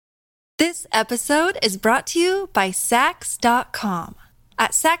This episode is brought to you by Sax.com.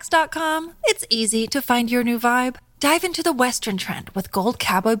 At Sax.com, it's easy to find your new vibe. Dive into the Western trend with gold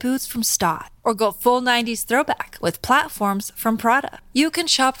cowboy boots from Stott, or go full 90s throwback with platforms from Prada. You can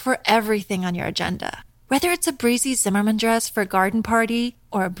shop for everything on your agenda, whether it's a breezy Zimmermann dress for a garden party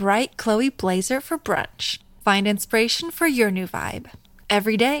or a bright Chloe blazer for brunch. Find inspiration for your new vibe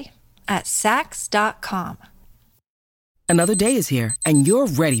every day at Sax.com. Another day is here, and you're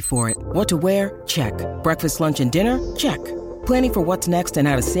ready for it. What to wear? Check. Breakfast, lunch, and dinner? Check. Planning for what's next and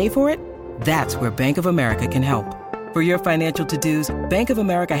how to save for it? That's where Bank of America can help. For your financial to-dos, Bank of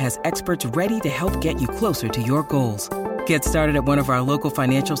America has experts ready to help get you closer to your goals. Get started at one of our local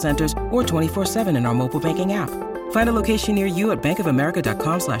financial centers or 24/7 in our mobile banking app. Find a location near you at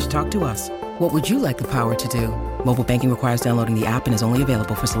bankofamerica.com/talktous. What would you like the power to do? Mobile banking requires downloading the app and is only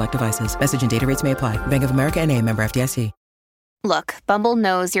available for select devices. Message and data rates may apply. Bank of America N.A., member FDIC. Look, Bumble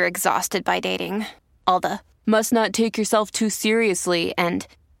knows you're exhausted by dating. All the must not take yourself too seriously and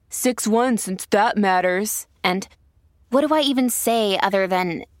 6'1" since that matters. And what do I even say other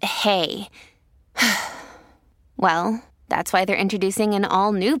than, hey? Well, that's why they're introducing an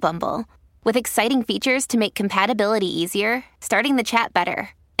all-new Bumble with exciting features to make compatibility easier, starting the chat better,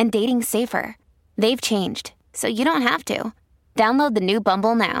 and dating safer. They've changed, so you don't have to. Download the new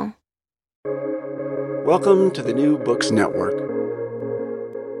Bumble now. Welcome to the New Books Network.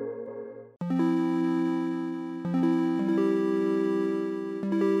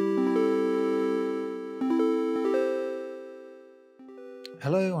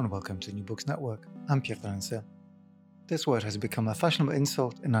 Hello and welcome to the New Books Network. I'm Pierre Francais. This word has become a fashionable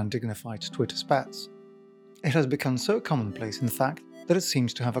insult in undignified Twitter spats. It has become so commonplace, in fact, that it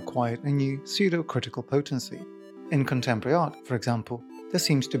seems to have acquired a new pseudo-critical potency. In contemporary art, for example, there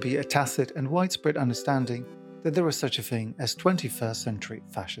seems to be a tacit and widespread understanding that there is such a thing as 21st century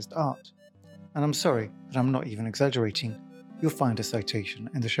fascist art. And I'm sorry that I'm not even exaggerating. You'll find a citation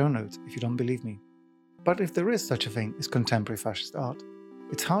in the show notes if you don't believe me. But if there is such a thing as contemporary fascist art,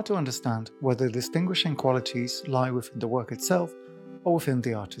 it's hard to understand whether the distinguishing qualities lie within the work itself or within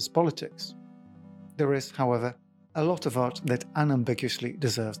the artist's politics. There is, however, a lot of art that unambiguously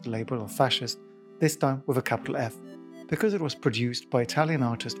deserves the label of fascist, this time with a capital F, because it was produced by Italian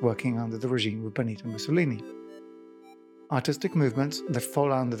artists working under the regime of Benito Mussolini. Artistic movements that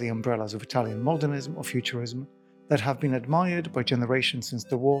fall under the umbrellas of Italian modernism or futurism that have been admired by generations since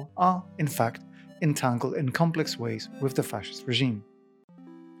the war are, in fact, entangled in complex ways with the fascist regime.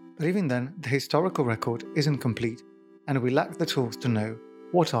 But even then, the historical record isn't complete, and we lack the tools to know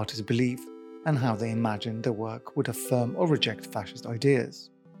what artists believed and how they imagined their work would affirm or reject fascist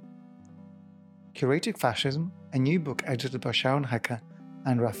ideas. Curating Fascism, a new book edited by Sharon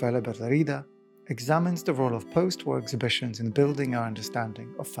and Raffaele Bedarida, examines the role of post-war exhibitions in building our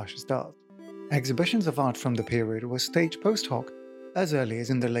understanding of fascist art. Exhibitions of art from the period were staged post hoc as early as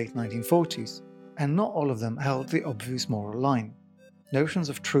in the late 1940s, and not all of them held the obvious moral line. Notions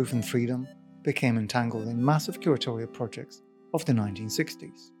of truth and freedom became entangled in massive curatorial projects of the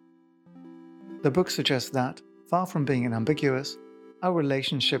 1960s. The book suggests that, far from being unambiguous, our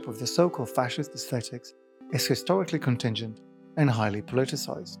relationship with the so-called fascist aesthetics is historically contingent and highly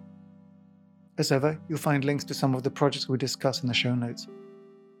politicized. As ever, you'll find links to some of the projects we discuss in the show notes.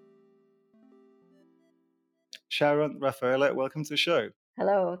 Sharon, Raffaele, welcome to the show.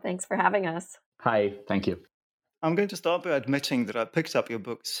 Hello, thanks for having us. Hi, thank you. I'm going to start by admitting that I picked up your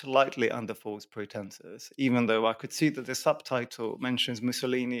book slightly under false pretenses, even though I could see that the subtitle mentions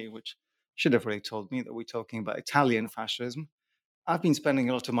Mussolini, which should have really told me that we're talking about Italian fascism. I've been spending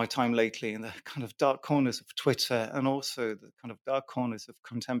a lot of my time lately in the kind of dark corners of Twitter and also the kind of dark corners of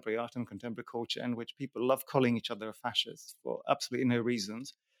contemporary art and contemporary culture in which people love calling each other fascists for absolutely no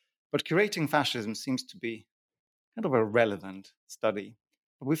reasons. But curating fascism seems to be kind of a relevant study.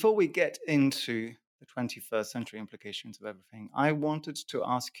 But before we get into the 21st century implications of everything, I wanted to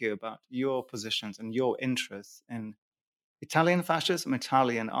ask you about your positions and your interests in Italian fascism,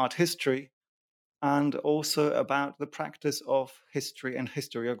 Italian art history, and also about the practice of history and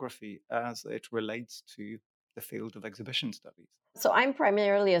historiography as it relates to the field of exhibition studies. So I'm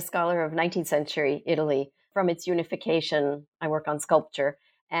primarily a scholar of 19th century Italy. From its unification, I work on sculpture,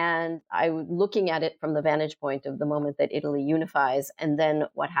 and I'm looking at it from the vantage point of the moment that Italy unifies and then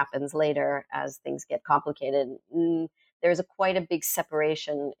what happens later as things get complicated. There's quite a big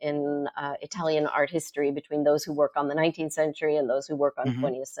separation in Italian art history between those who work on the 19th century and those who work on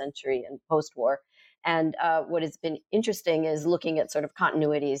 20th century and post-war. And what has been interesting is looking at sort of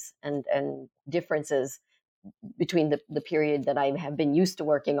continuities and differences between the period that I have been used to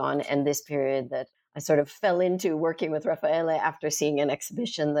working on and this period that I sort of fell into working with Raffaele after seeing an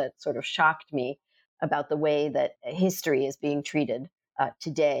exhibition that sort of shocked me about the way that history is being treated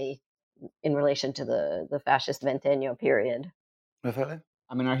today in relation to the fascist ventennio period. Raffaele?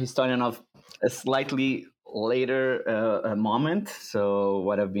 I'm an art historian of a slightly later moment. So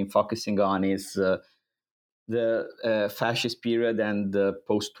what I've been focusing on is the fascist period and the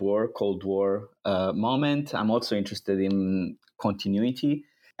post-war, Cold War moment. I'm also interested in continuity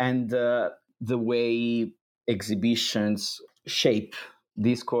and the way exhibitions shape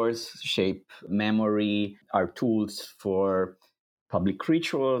discourse, shape memory, are tools for public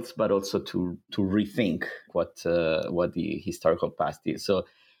rituals, but also to rethink what the historical past is. So,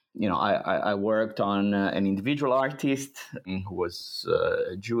 I worked on an individual artist who was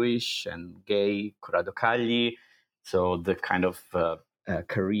Jewish and gay, Corrado Cagli. So the kind of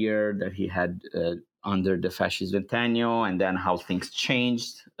career that he had under the fascist ventennio, and then how things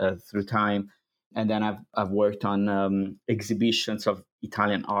changed through time. And then I've worked on exhibitions of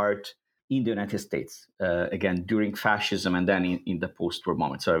Italian art in the United States, again during fascism, and then in the post-war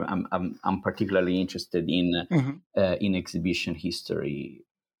moment. So I'm particularly interested in exhibition history.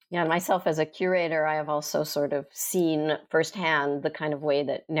 Yeah, and myself as a curator, I have also sort of seen firsthand the kind of way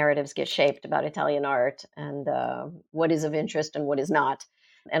that narratives get shaped about Italian art and what is of interest and what is not.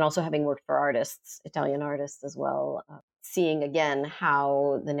 And also having worked for artists, Italian artists as well, seeing again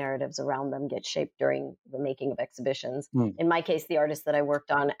how the narratives around them get shaped during the making of exhibitions. In my case, the artist that I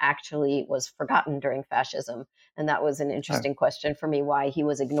worked on actually was forgotten during fascism. And that was an interesting question for me, why he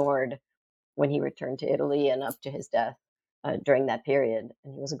was ignored when he returned to Italy and up to his death. During that period.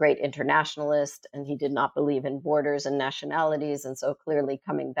 And he was a great internationalist, and he did not believe in borders and nationalities. And so clearly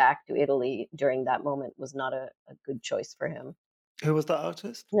coming back to Italy during that moment was not a good choice for him. Who was that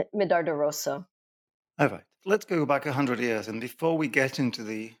artist? Medardo Rosso. All right. Let's go back 100 years. And before we get into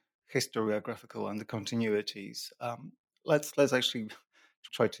the historiographical and the continuities, let's actually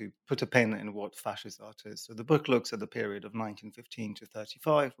try to put a pin in what fascist art is. So the book looks at the period of 1915 to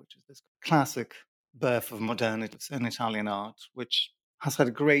 35, which is this classic birth of modernity in Italian art, which has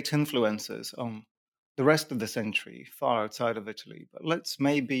had great influences on the rest of the century, far outside of Italy. But let's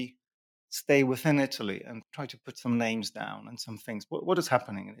maybe stay within Italy and try to put some names down and some things. What is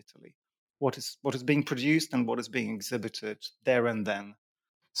happening in Italy? What is being produced and what is being exhibited there and then?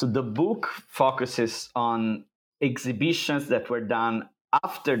 So the book focuses on exhibitions that were done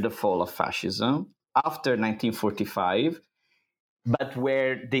after the fall of fascism, after 1945, but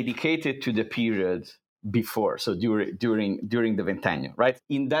were dedicated to the period before, so during the ventennio, right?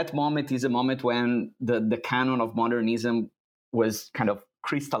 In that moment is a moment when the canon of modernism was kind of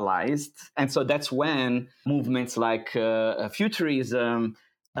crystallized. And so that's when movements like futurism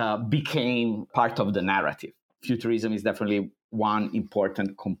became part of the narrative. Futurism is definitely one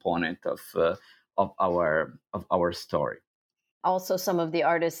important component of our story. Also, some of the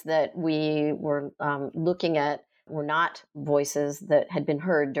artists that we were looking at were not voices that had been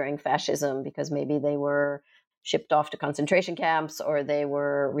heard during fascism because maybe they were shipped off to concentration camps or they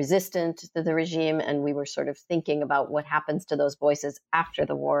were resistant to the regime. And we were sort of thinking about what happens to those voices after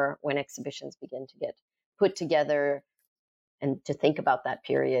the war when exhibitions begin to get put together, and to think about that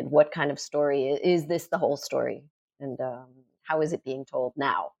period. What kind of story is this? The whole story? And how is it being told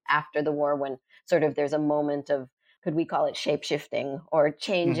now after the war, when sort of there's a moment of, could we call it shape-shifting or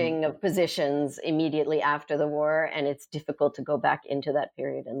changing of positions immediately after the war? And it's difficult to go back into that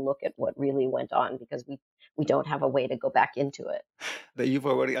period and look at what really went on because we don't have a way to go back into it. That you've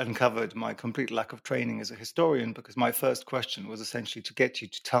already uncovered my complete lack of training as a historian, because my first question was essentially to get you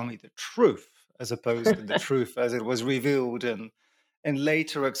to tell me the truth as opposed to the truth as it was revealed in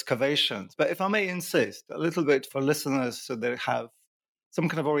later excavations. But if I may insist a little bit for listeners so they have some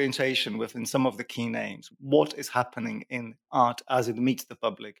kind of orientation within some of the key names, what is happening in art as it meets the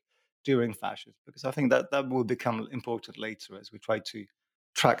public during fascism, because I think that will become important later as we try to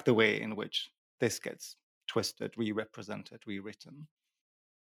track the way in which this gets twisted, re-represented, rewritten.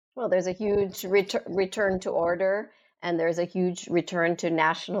 Well, there's a huge return to order, and there's a huge return to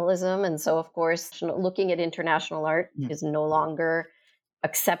nationalism. And so, of course, looking at international art is no longer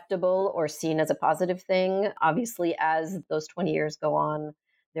acceptable or seen as a positive thing. Obviously, as those 20 years go on,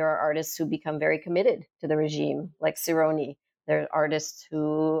 there are artists who become very committed to the regime, like Cironi. There are artists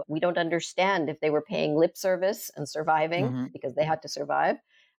who we don't understand if they were paying lip service and surviving because they had to survive.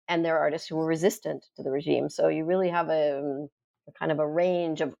 And there are artists who were resistant to the regime. So you really have a kind of a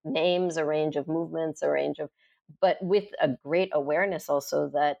range of names, a range of movements, a range of but with a great awareness also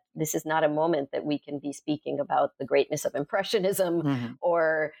that this is not a moment that we can be speaking about the greatness of Impressionism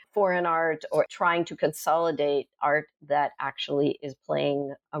or foreign art or trying to consolidate art that actually is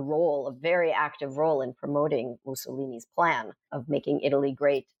playing a very active role in promoting Mussolini's plan of making Italy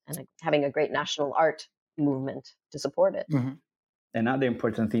great and having a great national art movement to support it. Another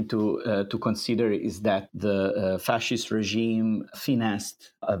important thing to consider is that the fascist regime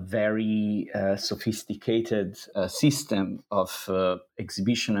financed a very sophisticated system of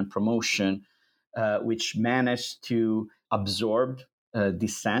exhibition and promotion, which managed to absorb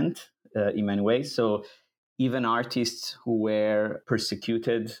dissent in many ways. So even artists who were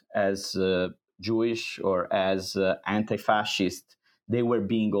persecuted as Jewish or as anti-fascist, they were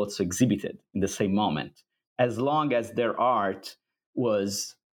being also exhibited in the same moment, as long as their art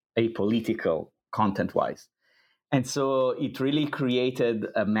was apolitical content-wise. And so it really created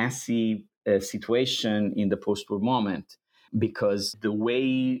a messy situation in the post-war moment, because the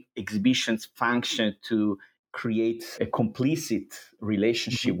way exhibitions function to create a complicit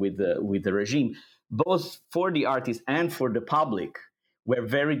relationship with the regime, both for the artists and for the public, were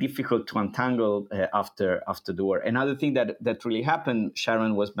very difficult to untangle after the war. Another thing that really happened,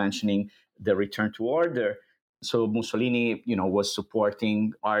 Sharon was mentioning the return to order. So Mussolini, was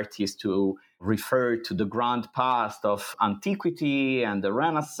supporting artists to refer to the grand past of antiquity and the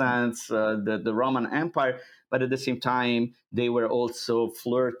Renaissance, the Roman Empire, but at the same time, they were also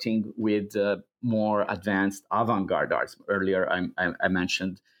flirting with more advanced avant-garde arts. Earlier, I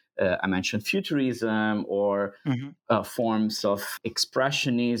mentioned futurism or forms of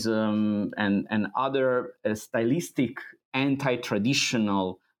expressionism and other stylistic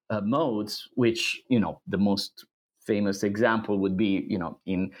anti-traditional modes, which, the most famous example would be,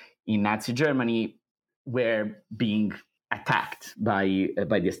 in Nazi Germany, were being attacked by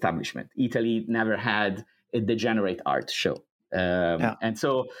the establishment. Italy never had a degenerate art show. And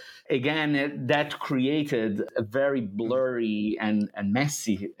so, again, that created a very blurry and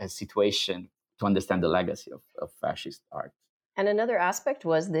messy situation to understand the legacy of fascist art. And another aspect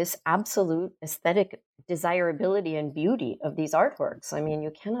was this absolute aesthetic desirability and beauty of these artworks. I mean,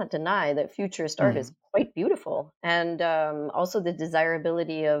 you cannot deny that futurist art is quite beautiful. And also the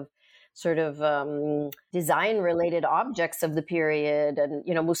desirability of sort of design-related objects of the period. And,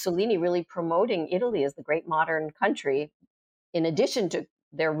 Mussolini really promoting Italy as the great modern country, in addition to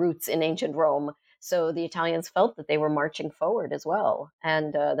their roots in ancient Rome. So the Italians felt that they were marching forward as well,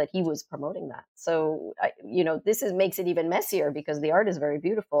 and that he was promoting that. So, this makes it even messier, because the art is very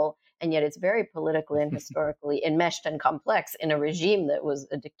beautiful, and yet it's very politically and historically enmeshed and complex in a regime that was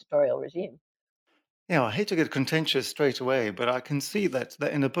a dictatorial regime. Yeah, I hate to get contentious straight away, but I can see that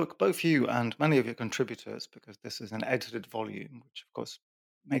in the book, both you and many of your contributors, because this is an edited volume, which of course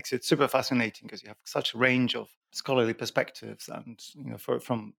makes it super fascinating because you have such a range of scholarly perspectives, and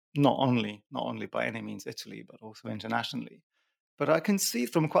from not only by any means Italy, but also internationally. But I can see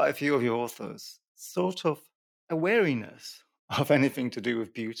from quite a few of your authors sort of a wariness of anything to do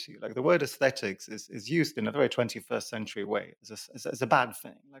with beauty. Like the word aesthetics is used in a very 21st century way as a bad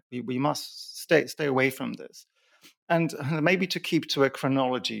thing. Like we must stay away from this. And maybe to keep to a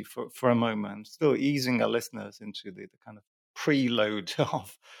chronology for a moment, still easing our listeners into the kind of preload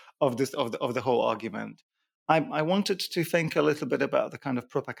of the whole argument. I wanted to think a little bit about the kind of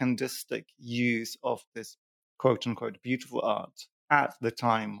propagandistic use of this quote unquote beautiful art at the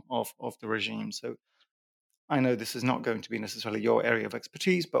time of the regime. So I know this is not going to be necessarily your area of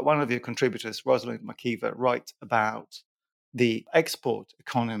expertise, but one of your contributors, Rosalind McKeever, writes about the export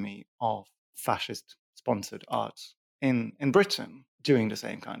economy of fascist-sponsored art in Britain during the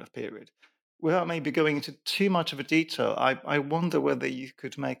same kind of period. Without maybe going into too much of a detail, I wonder whether you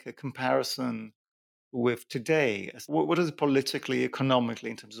could make a comparison with today. What does it politically,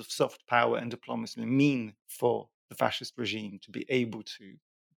 economically, in terms of soft power and diplomacy mean for the fascist regime to be able to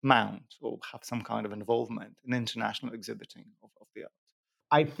mount or have some kind of involvement in international exhibiting of the art?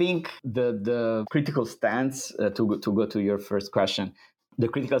 I think the critical stance, to go to your first question, the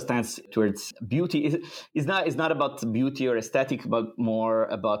critical stance towards beauty is not about beauty or aesthetic, but more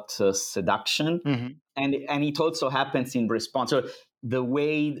about seduction. And it also happens in response. So the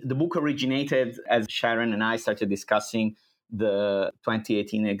way the book originated, as Sharon and I started discussing the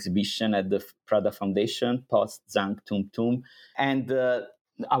 2018 exhibition at the Prada Foundation, Post Zank Tum Tum, and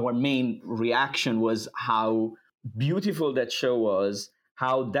our main reaction was how beautiful that show was,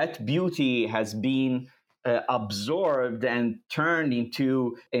 how that beauty has been absorbed and turned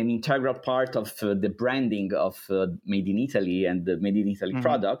into an integral part of the branding of Made in Italy and the Made in Italy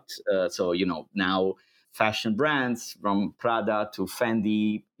product. So, now fashion brands from Prada to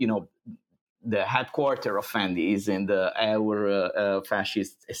Fendi, the headquarter of Fendi is in the our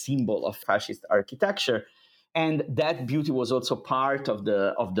fascist, a symbol of fascist architecture. And that beauty was also part of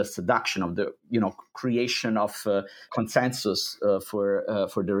the seduction, of the creation of consensus for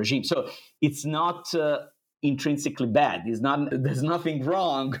the regime. So it's not intrinsically bad. There's nothing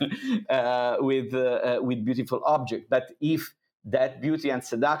wrong with beautiful object. But if that beauty and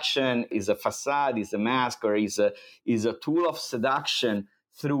seduction is a facade, is a mask, or is a tool of seduction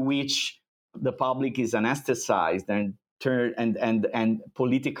through which the public is anesthetized and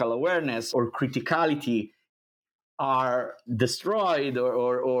political awareness or criticality are destroyed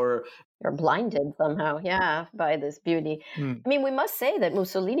or blinded somehow, by this beauty. I mean, we must say that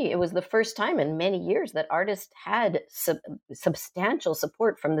Mussolini, it was the first time in many years that artists had substantial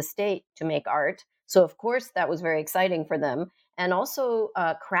support from the state to make art. So, of course, that was very exciting for them. And also,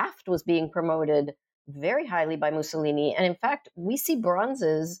 craft was being promoted very highly by Mussolini. And in fact, we see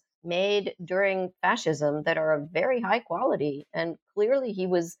bronzes made during fascism that are of very high quality. And clearly he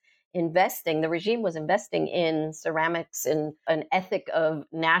was the regime was investing in ceramics, in an ethic of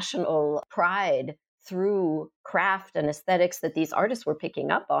national pride through craft and aesthetics that these artists were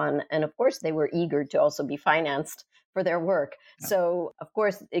picking up on. And of course, they were eager to also be financed for their work. Yeah. So, of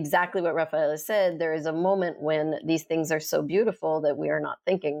course, exactly what Raffaele said, there is a moment when these things are so beautiful that we are not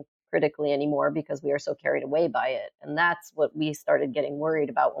thinking critically anymore because we are so carried away by it. And that's what we started getting worried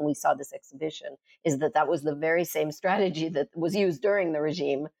about when we saw this exhibition, is that was the very same strategy that was used during the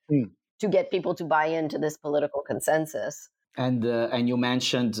regime to get people to buy into this political consensus. And you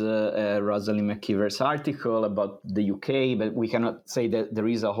mentioned Rosalind McKeever's article about the UK, but we cannot say that there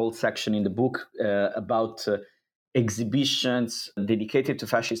is a whole section in the book about exhibitions dedicated to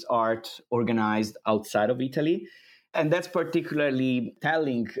fascist art organized outside of Italy. And that's particularly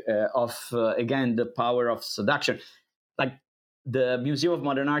telling of, again, the power of seduction. Like the Museum of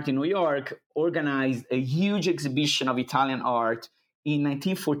Modern Art in New York organized a huge exhibition of Italian art in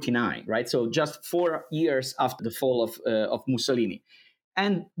 1949, right? So just 4 years after the fall of Mussolini.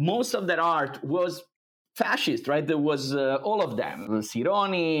 And most of that art was fascist, right? There was all of them,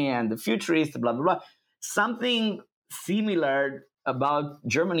 Sironi and the Futurists, blah, blah, blah. Something similar about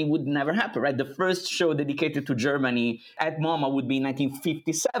Germany would never happen, right? The first show dedicated to Germany at MoMA would be in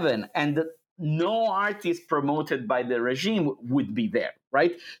 1957, and no artist promoted by the regime would be there,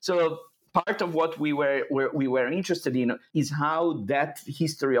 right? So part of what we were interested in is how that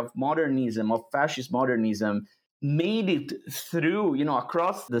history of modernism, of fascist modernism, made it through,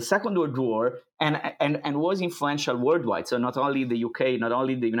 across the Second World War and was influential worldwide. So not only the UK, not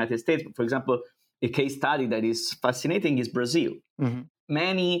only the United States, but for example, a case study that is fascinating is Brazil. Mm-hmm.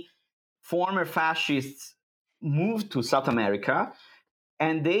 Many former fascists moved to South America,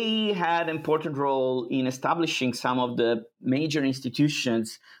 and they had an important role in establishing some of the major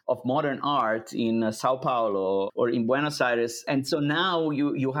institutions of modern art in Sao Paulo or in Buenos Aires. And so now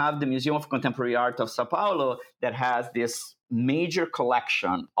you have the Museum of Contemporary Art of Sao Paulo that has this major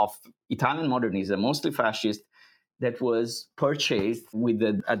collection of Italian modernism, mostly fascist, that was purchased with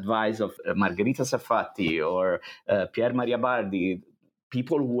the advice of Margherita Sarfatti or Pier Maria Bardi,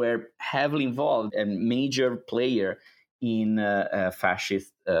 people who were heavily involved and major player in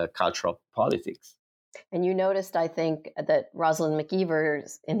fascist cultural politics. And you noticed, I think, that Rosalind McKeever,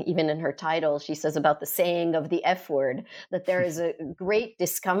 and even in her title, she says about the saying of the F word, that there is a great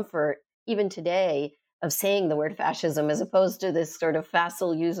discomfort, even today, of saying the word fascism as opposed to this sort of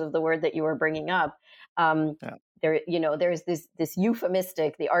facile use of the word that you were bringing up. There's this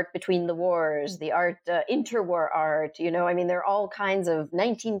euphemistic, the art between the wars, the art, interwar art, there are all kinds of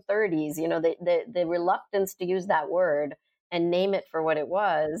 1930s, the reluctance to use that word and name it for what it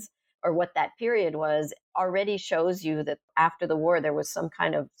was or what that period was already shows you that after the war, there was some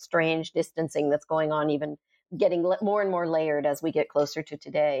kind of strange distancing that's going on, even getting more and more layered as we get closer to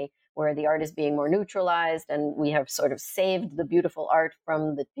today, where the art is being more neutralized and we have sort of saved the beautiful art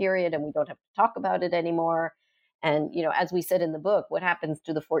from the period and we don't have to talk about it anymore. And, as we said in the book, what happens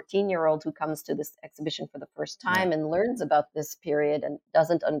to the 14-year-old who comes to this exhibition for the first time and learns about this period and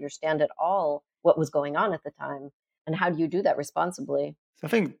doesn't understand at all what was going on at the time? And how do you do that responsibly? So I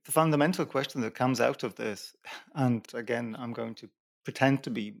think the fundamental question that comes out of this, and again, I'm going to pretend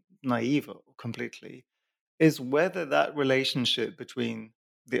to be naive completely, is whether that relationship between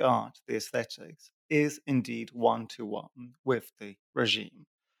the art, the aesthetics, is indeed one-to-one with the regime.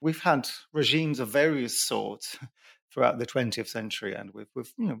 We've had regimes of various sorts throughout the 20th century, and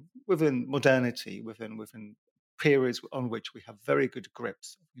within modernity, within periods on which we have very good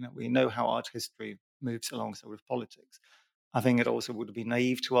grips. We know how art history moves alongside with politics. I think it also would be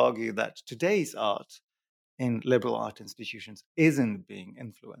naive to argue that today's art in liberal art institutions isn't being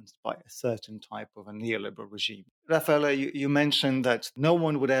influenced by a certain type of a neoliberal regime. Raffaele, you mentioned that no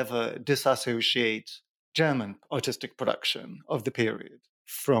one would ever disassociate German artistic production of the period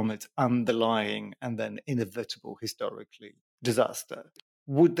from its underlying and then inevitable historically disaster.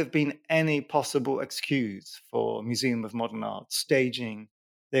 Would there have been any possible excuse for Museum of Modern Art staging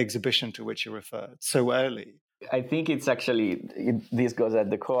the exhibition to which you referred so early? I think it's actually, this goes at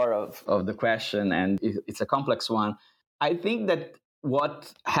the core of the question, and it's a complex one. I think that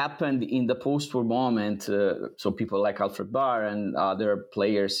what happened in the post-war moment, so people like Alfred Barr and other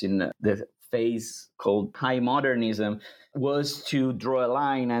players in the phase called high modernism, was to draw a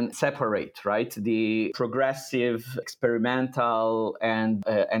line and separate, right, the progressive, experimental, and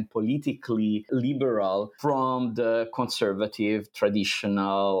politically liberal from the conservative,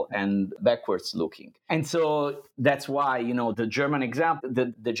 traditional, and backwards looking. And so that's why, the German example,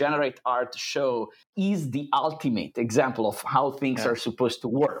 the Degenerate Art show is the ultimate example of how things are supposed to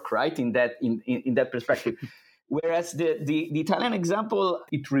work, right? In that perspective. Whereas the Italian example,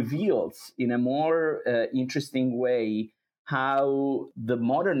 it reveals in a more interesting way how the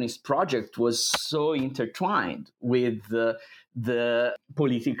modernist project was so intertwined with the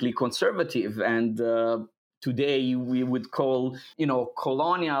politically conservative and today we would call,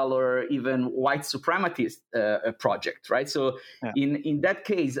 colonial or even white supremacist project, right? So in that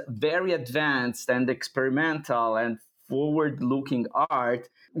case, very advanced and experimental and forward-looking art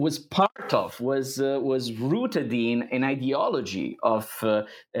was rooted in an ideology of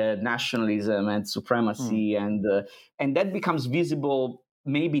nationalism and supremacy, and that becomes visible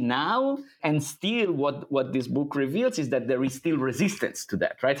maybe now, and still what this book reveals is that there is still resistance to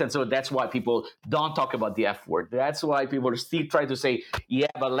that, right? And so that's why people don't talk about the F word. That's why people still try to say,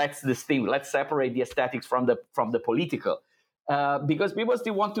 but let's separate the aesthetics from the political. Because people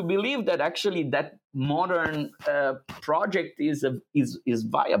still want to believe that actually that modern project is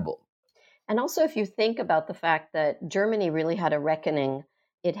viable. And also, if you think about the fact that Germany really had a reckoning,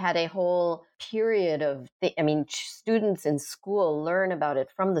 it had a whole period of, students in school learn about it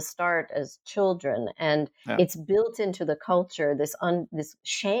from the start as children, and it's built into the culture, this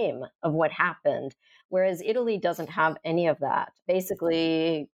shame of what happened. Whereas Italy doesn't have any of that.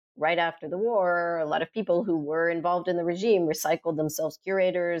 Basically, right after the war, a lot of people who were involved in the regime recycled themselves,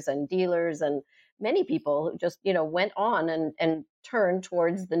 curators and dealers, and many people who just, went on and turned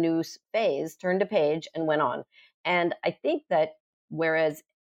towards the new phase, turned a page and went on. And I think that whereas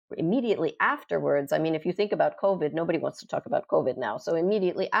immediately afterwards, if you think about COVID, nobody wants to talk about COVID now. So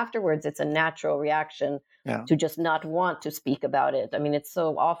immediately afterwards, it's a natural reaction to just not want to speak about it. It's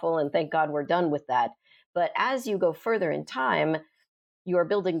so awful, and thank God we're done with that. But as you go further in time, you are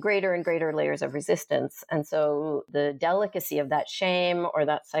building greater and greater layers of resistance. And so the delicacy of that shame or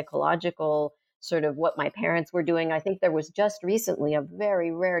that psychological sort of what my parents were doing. I think there was just recently a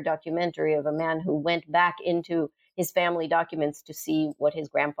very rare documentary of a man who went back into his family documents to see what his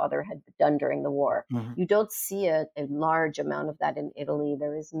grandfather had done during the war. Mm-hmm. You don't see a large amount of that in Italy.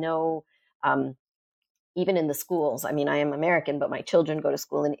 There is no, even in the schools. I am American, but my children go to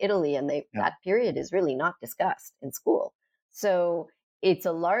school in Italy, and that period is really not discussed in school. So it's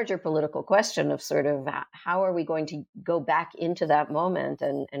a larger political question of sort of how are we going to go back into that moment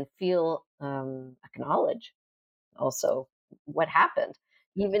and feel, acknowledge also what happened,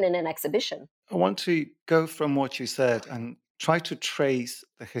 even in an exhibition. I want to go from what you said and try to trace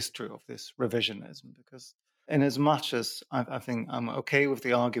the history of this revisionism, because in as much as I think I'm okay with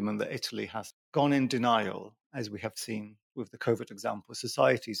the argument that Italy has gone in denial, as we have seen with the COVID example,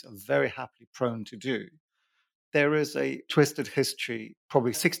 societies are very happily prone to do. There is a twisted history,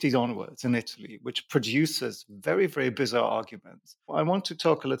 probably 60s onwards in Italy, which produces very, very bizarre arguments. I want to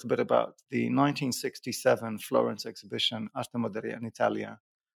talk a little bit about the 1967 Florence exhibition, Arte Moderna in Italia,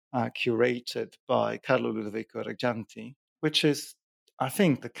 curated by Carlo Ludovico Reggianti, which is, I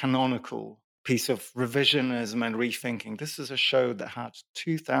think, the canonical piece of revisionism and rethinking. This is a show that had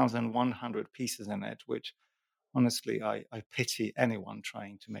 2,100 pieces in it, which honestly, I pity anyone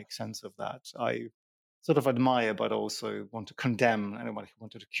trying to make sense of that. I sort of admire, but also want to condemn anyone who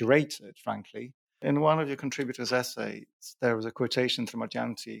wanted to curate it, frankly. In one of your contributors' essays, there was a quotation from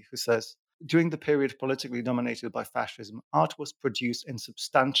Reggianti who says, during the period politically dominated by fascism, art was produced in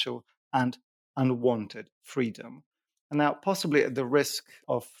substantial and unwanted freedom. And now, possibly at the risk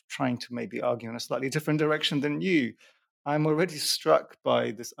of trying to maybe argue in a slightly different direction than you, I'm already struck by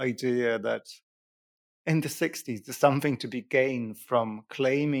this idea that in the 60s, there's something to be gained from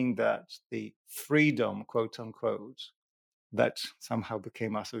claiming that the freedom, quote unquote, that somehow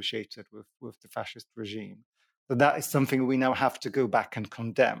became associated with the fascist regime, that is something we now have to go back and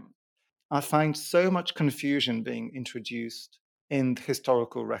condemn. I find so much confusion being introduced in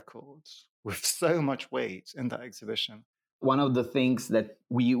historical records with so much weight in that exhibition. One of the things that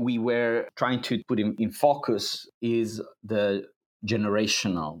we were trying to put in focus is the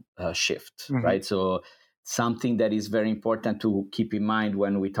generational shift, right? So something that is very important to keep in mind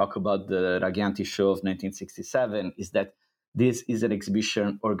when we talk about the Raggianti show of 1967 is that this is an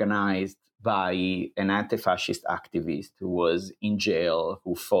exhibition organized by an anti-fascist activist who was in jail,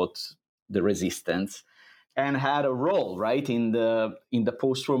 who fought the resistance, and had a role, right, in the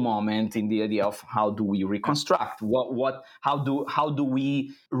post-war moment, in the idea of how do we reconstruct, how do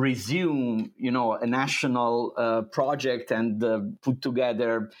we resume, a national project and put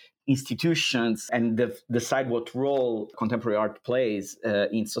together institutions and decide what role contemporary art plays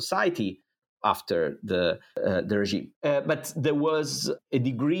in society after the regime. But there was a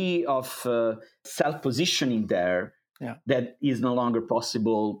degree of self-positioning there that is no longer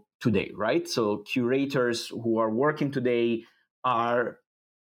possible today, right? So curators who are working today are,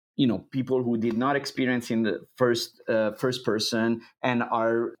 people who did not experience in the first person and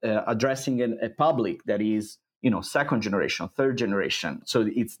are addressing a public that is, second generation, third generation. So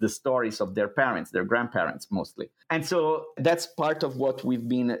it's the stories of their parents, their grandparents mostly. And so that's part of what we've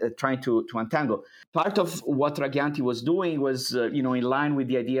been trying to untangle. Part of what Raggianti was doing was, in line with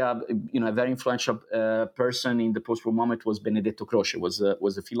the idea, a very influential person in the post-war moment was Benedetto Croce, was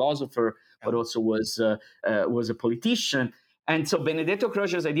a philosopher, but also was a politician. And so Benedetto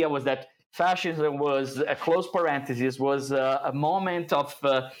Croce's idea was that fascism was, a close parenthesis, was a moment of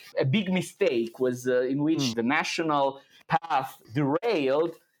a big mistake, was in which the national path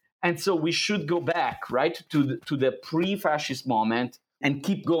derailed. And so we should go back, right, to the pre-fascist moment and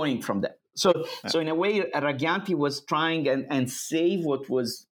keep going from that. So in a way, Raggianti was trying and save what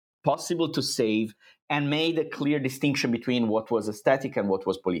was possible to save and made a clear distinction between what was aesthetic and what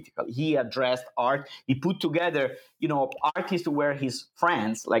was political. He addressed art. He put together, artists who were his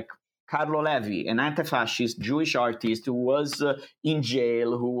friends, like Carlo Levi, an anti-fascist Jewish artist who was in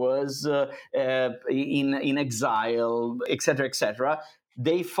jail, who was in exile, etc., etc.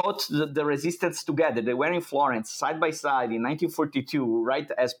 They fought the resistance together. They were in Florence, side by side, in 1942, right,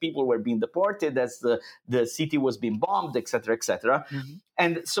 as people were being deported, as the city was being bombed, etc., etc.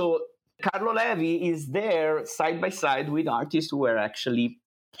 And so Carlo Levi is there side by side with artists who were actually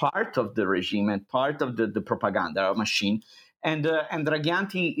part of the regime and part of the propaganda machine. And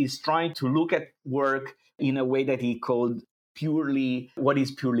Raggianti is trying to look at work in a way that he called what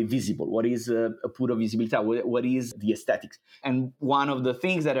is purely visible, what is a pura visibilità, what is the aesthetics. And one of the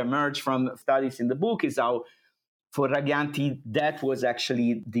things that emerged from studies in the book is how, for Raggianti, that was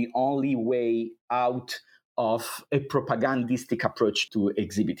actually the only way out of a propagandistic approach to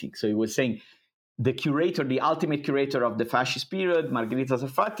exhibiting. So he was saying the curator, the ultimate curator of the fascist period, Margherita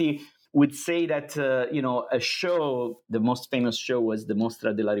Sarfatti, would say that, a show, the most famous show was the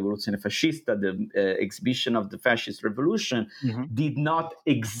Mostra della Rivoluzione Fascista, the exhibition of the fascist revolution, did not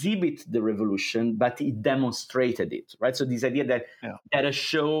exhibit the revolution, but it demonstrated it, right? So this idea that a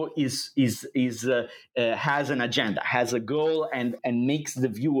show has an agenda, has a goal, and makes the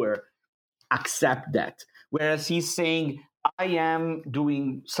viewer accept that. Whereas he's saying, I am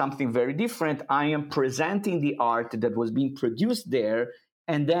doing something very different. I am presenting the art that was being produced there,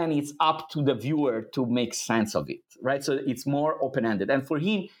 and then it's up to the viewer to make sense of it, right? So it's more open-ended. And for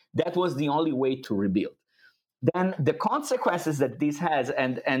him, that was the only way to rebuild. Then the consequences that this has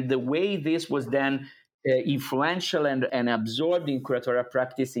and the way this was then influential and absorbed in curatorial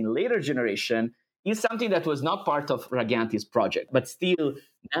practice in later generation is something that was not part of Raggianti's project. But still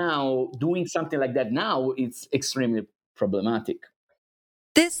now, doing something like that now, it's extremely problematic.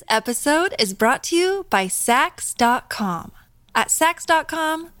 This episode is brought to you by Saks.com. At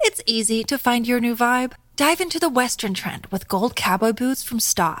Saks.com, it's easy to find your new vibe. Dive into the Western trend with gold cowboy boots from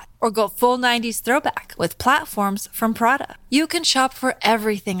Stott, or go full 90s throwback with platforms from Prada. You can shop for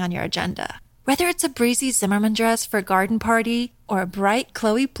everything on your agenda, whether it's a breezy Zimmermann dress for a garden party or a bright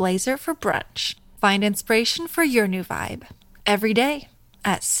Chloe blazer for brunch. Find inspiration for your new vibe every day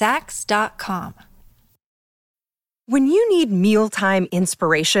at Saks.com. When you need mealtime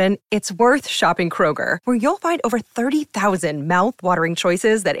inspiration, it's worth shopping Kroger, where you'll find over 30,000 mouth-watering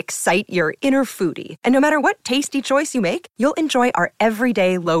choices that excite your inner foodie. And no matter what tasty choice you make, you'll enjoy our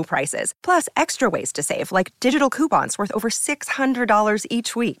everyday low prices, plus extra ways to save, like digital coupons worth over $600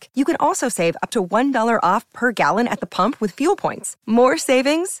 each week. You can also save up to $1 off per gallon at the pump with fuel points. More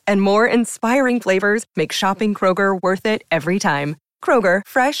savings and more inspiring flavors make shopping Kroger worth it every time. Kroger,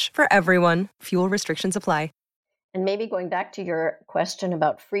 fresh for everyone. Fuel restrictions apply. And maybe going back to your question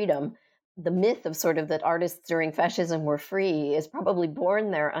about freedom, the myth of sort of that artists during fascism were free is probably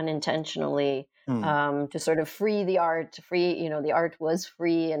born there unintentionally, to sort of free the art, the art was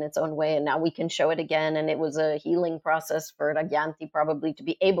free in its own way, and now we can show it again. And it was a healing process for Raggianti probably to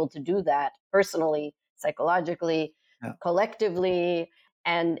be able to do that personally, psychologically, collectively.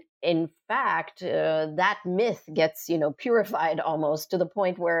 And in fact, that myth gets, purified almost to the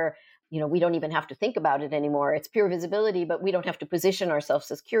point where, we don't even have to think about it anymore. It's pure visibility, but we don't have to position ourselves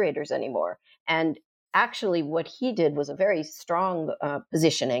as curators anymore. And actually what he did was a very strong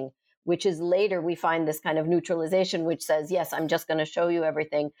positioning, which is later we find this kind of neutralization, which says, yes, I'm just going to show you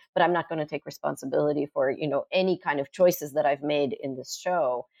everything, but I'm not going to take responsibility for, any kind of choices that I've made in this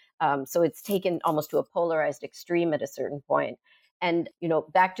show. So it's taken almost to a polarized extreme at a certain point. And,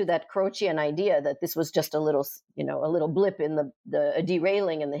 back to that Crocean idea that this was just a little blip in the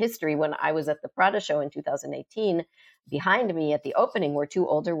derailing in the history. When I was at the Prada show in 2018, behind me at the opening were two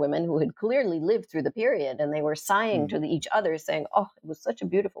older women who had clearly lived through the period. And they were sighing to each other saying, oh, it was such a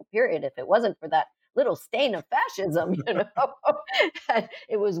beautiful period. If it wasn't for that little stain of fascism,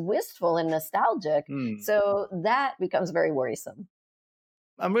 it was wistful and nostalgic. So that becomes very worrisome.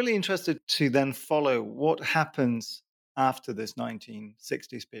 I'm really interested to then follow what happens after this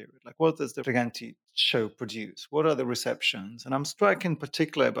 1960s period. Like, what does the Briganti show produce? What are the receptions? And I'm struck in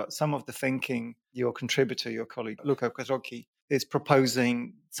particular about some of the thinking your contributor, your colleague, Luca Quattrocchi, is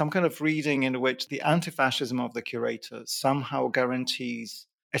proposing some kind of reading in which the anti-fascism of the curator somehow guarantees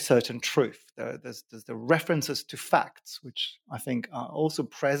a certain truth. There's the references to facts, which I think are also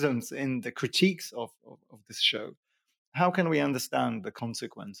present in the critiques of this show. How can we understand the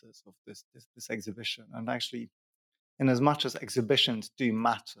consequences of this exhibition? And actually, in as much as exhibitions do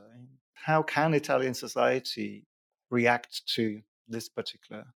matter, how can Italian society react to this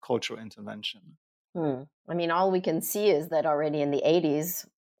particular cultural intervention? I mean, all we can see is that already in the 80s,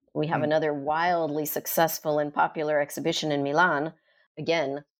 we have another wildly successful and popular exhibition in Milan.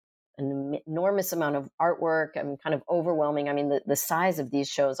 Again, an enormous amount of artwork and kind of overwhelming. I mean, the size of these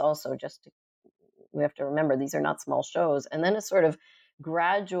shows also, we have to remember these are not small shows. And then a sort of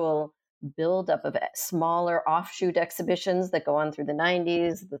gradual buildup of smaller offshoot exhibitions that go on through the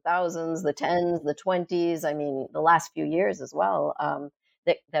 90s, the thousands, the 10s, the 20s. I mean, the last few years as well,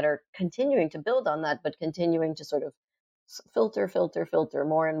 that are continuing to build on that, but continuing to sort of filter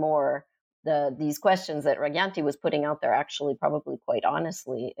more and more these questions that Raggianti was putting out there, actually probably quite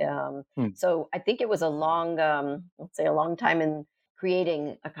honestly. So I think it was a long time in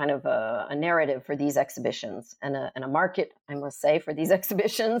creating a kind of a narrative for these exhibitions and a market, I must say, for these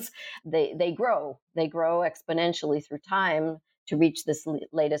exhibitions. They grow exponentially through time to reach this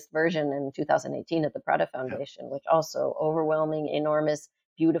latest version in 2018 at the Prada Foundation, which also overwhelming, enormous,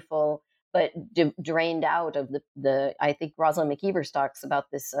 beautiful, but drained out of the I think Rosalind McKeever talks about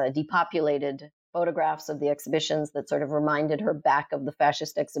this depopulated photographs of the exhibitions that sort of reminded her back of the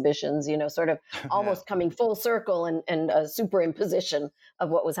fascist exhibitions, sort of almost coming full circle, and a superimposition of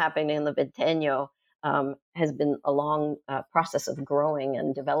what was happening in the Ventennio has been a long process of growing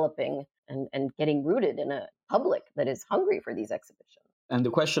and developing and getting rooted in a public that is hungry for these exhibitions. And the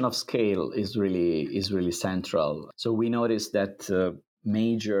question of scale is really central. So we noticed that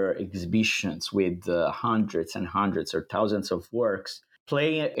major exhibitions with hundreds and hundreds or thousands of works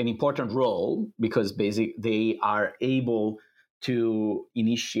play an important role because basically they are able to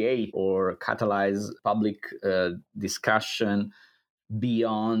initiate or catalyze public discussion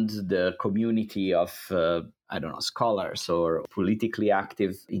beyond the community of, scholars or politically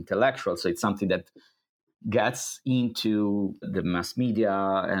active intellectuals. So it's something that gets into the mass media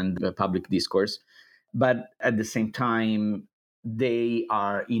and the public discourse. But at the same time, they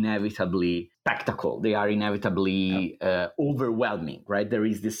are inevitably spectacle. They are inevitably overwhelming, right? There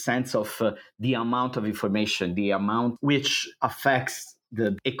is this sense of the amount of information, the amount which affects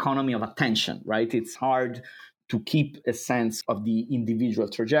the economy of attention, right? It's hard to keep a sense of the individual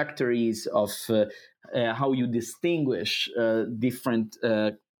trajectories of how you distinguish different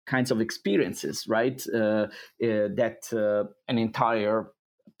kinds of experiences, right? That an entire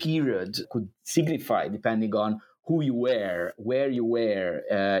period could signify depending on who you were, where you were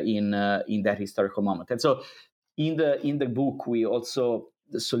in that historical moment. And so in the book, we also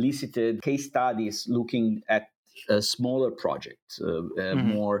solicited case studies looking at smaller projects,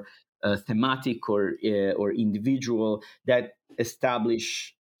 more thematic or individual, that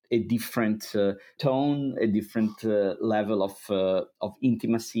establish a different tone, a different level of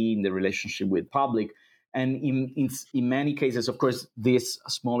intimacy in the relationship with public. And in many cases, of course, these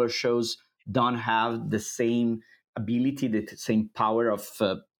smaller shows don't have the same ability, the same power of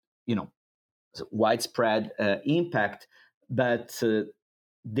widespread impact, but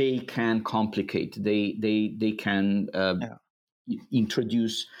they can complicate. They can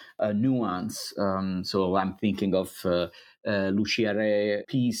introduce a nuance. So I'm thinking of Luciare's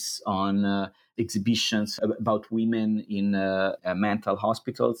piece on exhibitions about women in mental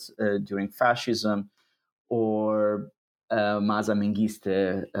hospitals during fascism, or Masa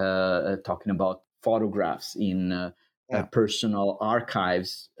Mengiste talking about photographs in personal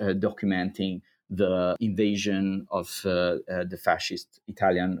archives documenting the invasion of the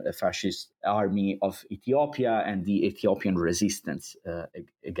Italian fascist army of Ethiopia and the Ethiopian resistance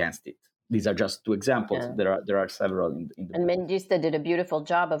against it. These are just two examples. Yeah. There are several in the And Mengiste did a beautiful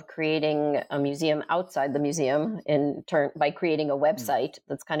job of creating a museum outside the museum by creating a website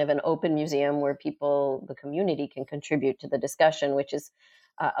that's kind of an open museum where people, the community, can contribute to the discussion, which is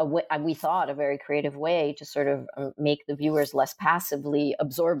we thought a very creative way to sort of make the viewers less passively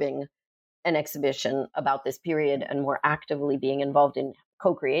absorbing an exhibition about this period and more actively being involved in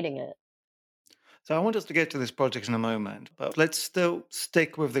co-creating it. So I want us to get to this project in a moment, but let's still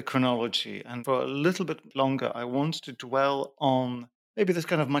stick with the chronology. And for a little bit longer, I want to dwell on maybe this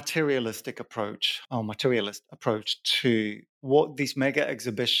kind of materialist approach to what these mega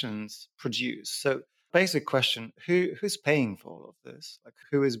exhibitions produce. So basic question, who's paying for all of this? Like,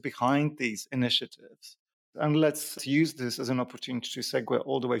 who is behind these initiatives? And let's use this as an opportunity to segue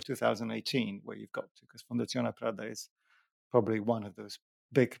all the way to 2018, where you've got to, because Fondazione Prada is probably one of those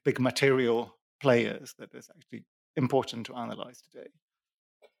big material players that is actually important to analyze today.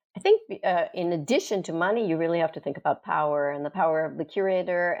 I think in addition to money, you really have to think about power and the power of the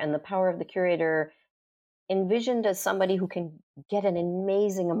curator, and the power of the curator envisioned as somebody who can get an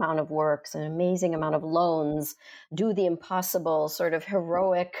amazing amount of works, an amazing amount of loans, do the impossible, sort of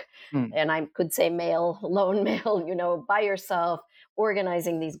heroic, and I could say lone mail, by yourself,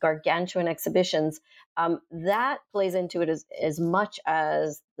 organizing these gargantuan exhibitions. That plays into it as much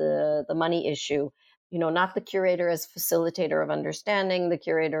as the money issue. Not the curator as facilitator of understanding, the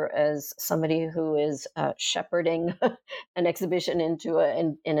curator as somebody who is shepherding an exhibition into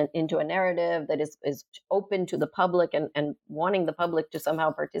a narrative that is open to the public and wanting the public to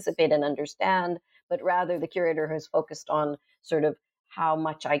somehow participate and understand, but rather the curator who's focused on sort of how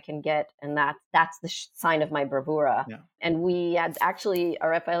much I can get, and that's the sign of my bravura. Yeah. And we had actually,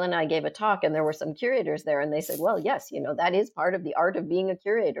 Raffaele and I gave a talk, and there were some curators there, and they said, well, yes, that is part of the art of being a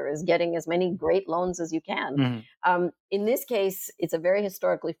curator, is getting as many great loans as you can. Mm-hmm. In this case, it's a very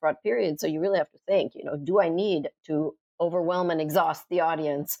historically fraught period, so you really have to think, do I need to overwhelm and exhaust the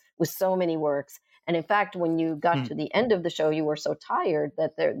audience with so many works? And in fact, when you got to the end of the show, you were so tired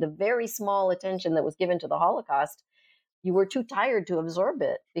that the very small attention that was given to the Holocaust, you were too tired to absorb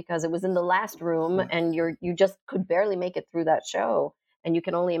it because it was in the last room, and you just could barely make it through that show. And you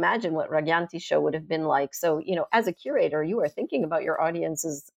can only imagine what Raganti's show would have been like. So, as a curator, you are thinking about your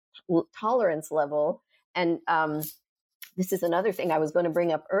audience's tolerance level. And this is another thing I was going to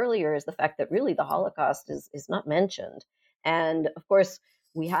bring up earlier, is the fact that really the Holocaust is not mentioned. And of course,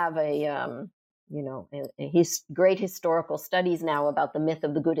 we have great historical studies now about the myth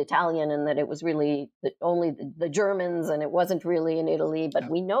of the good Italian, and that it was really only the Germans, and it wasn't really in Italy. But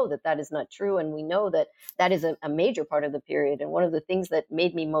we know that is not true, and we know that is a major part of the period. And one of the things that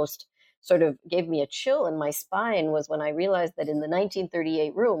made me most sort of gave me a chill in my spine was when I realized that in the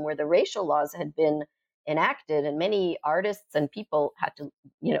 1938 room, where the racial laws had been enacted, and many artists and people had to,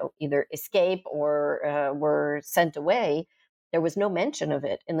 either escape or were sent away, there was no mention of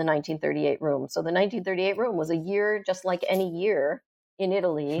it in the 1938 room. So the 1938 room was a year just like any year in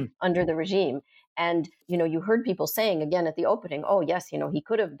Italy under the regime. And, you heard people saying again at the opening, oh, yes, he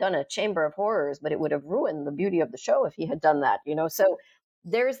could have done a chamber of horrors, but it would have ruined the beauty of the show if he had done that, So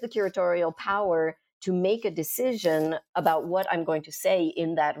there's the curatorial power to make a decision about what I'm going to say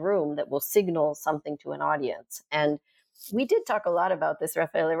in that room that will signal something to an audience. And we did talk a lot about this,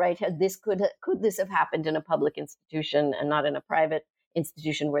 Raffaele, right? Could this have happened in a public institution and not in a private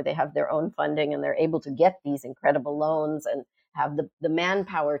institution where they have their own funding and they're able to get these incredible loans and have the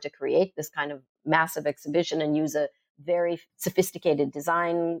manpower to create this kind of massive exhibition and use a very sophisticated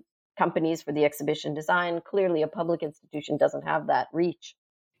design companies for the exhibition design? Clearly, a public institution doesn't have that reach.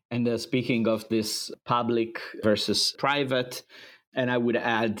 And speaking of this public versus private, and I would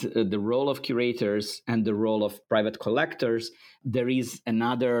add the role of curators and the role of private collectors, there is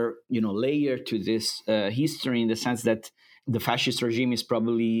another, layer to this history, in the sense that the fascist regime is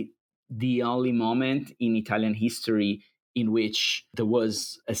probably the only moment in Italian history in which there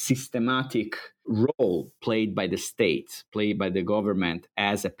was a systematic role played by the state, played by the government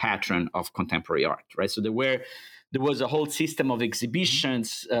as a patron of contemporary art, right? So there were there was a whole system of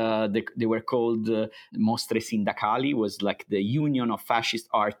exhibitions. They were called Mostre Sindacali, was like the union of fascist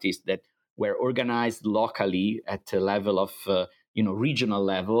artists that were organized locally at the level of regional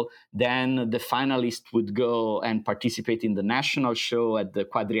level. Then the finalists would go and participate in the national show at the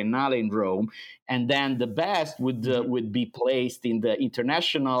Quadriennale in Rome, and then the best would be placed in the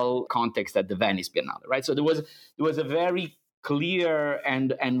international context at the Venice Biennale, right? So there was a very clear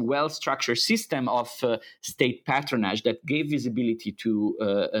and well-structured system of state patronage that gave visibility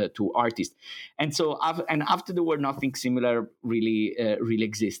to artists. And so after the war, nothing similar really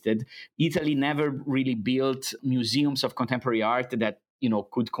existed. Italy never really built museums of contemporary art that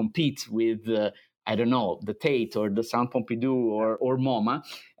could compete with the Tate or the Centre Pompidou or MoMA.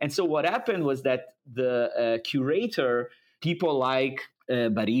 And so what happened was that the curator, people like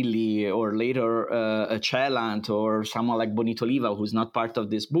Barilli or later Celant or someone like Bonito-Oliva, who's not part of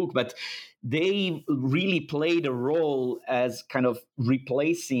this book, but they really played a role as kind of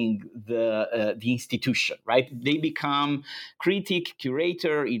replacing the institution, right? They become critic,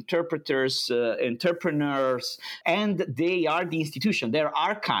 curator, interpreters, entrepreneurs, and they are the institution. Their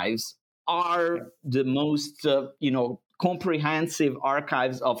archives are the most, comprehensive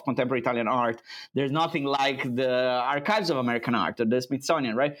archives of contemporary Italian art. There's nothing like the archives of American art or the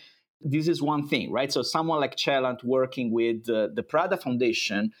Smithsonian, right? This is one thing, right? So someone like Celant working with the Prada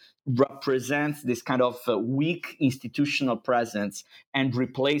Foundation represents this kind of weak institutional presence and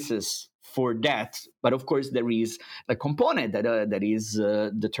replaces for that. But of course, there is a component that is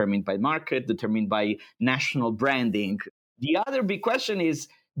determined by market, determined by national branding. The other big question is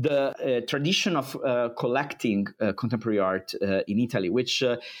the tradition of collecting contemporary art in Italy, which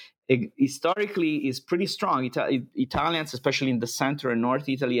historically is pretty strong. Italians, especially in the center and north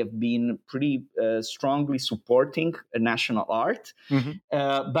Italy, have been pretty strongly supporting national art.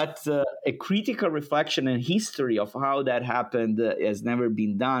 But a critical reflection and history of how that happened has never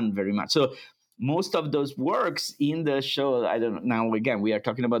been done very much. So most of those works in the show, I don't know, now again, we are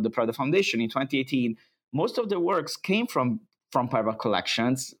talking about the Prada Foundation in 2018, most of the works came from private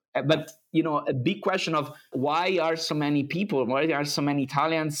collections. But, a big question of why are so many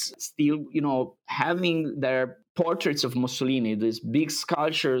Italians still, having their portraits of Mussolini, these big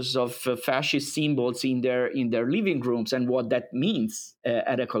sculptures of fascist symbols in their living rooms, and what that means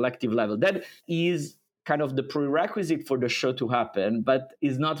at a collective level. That is kind of the prerequisite for the show to happen, but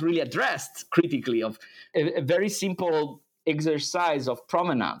is not really addressed critically. Of a very simple exercise of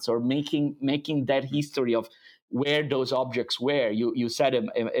provenance or making that history of where those objects were. You said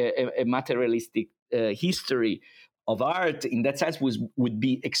a materialistic history of art in that sense would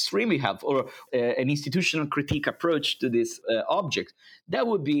be extremely helpful, or an institutional critique approach to this object. That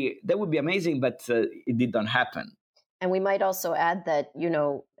would be amazing, but it did not happen. And we might also add that,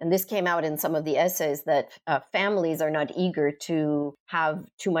 and this came out in some of the essays, that families are not eager to have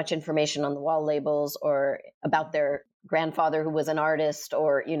too much information on the wall labels or about their grandfather who was an artist,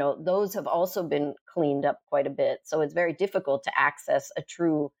 or, those have also been cleaned up quite a bit. So it's very difficult to access a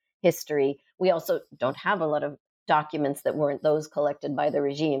true history. We also don't have a lot of documents that weren't those collected by the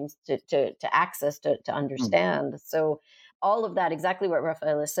regimes to access, to understand. So all of that, exactly what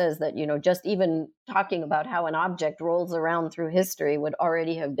Raffaele says, that, just even talking about how an object rolls around through history would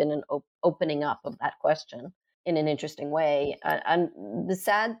already have been an opening up of that question in an interesting way. And the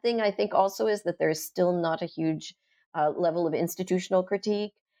sad thing, I think, also is that there's still not a huge level of institutional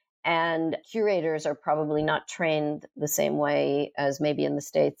critique, and curators are probably not trained the same way as maybe in the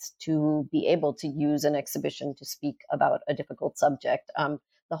States to be able to use an exhibition to speak about a difficult subject.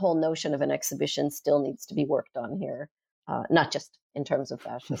 The whole notion of an exhibition still needs to be worked on here. Not just in terms of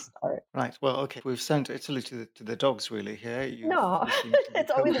fascist art. Right. Well, okay. We've sent Italy to the dogs, really. Here, no,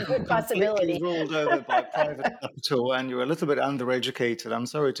 it's always a good possibility. Ruled over by private capital, and you're a little bit undereducated. I'm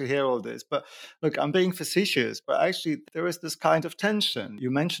sorry to hear all this, but look, I'm being facetious. But actually, there is this kind of tension.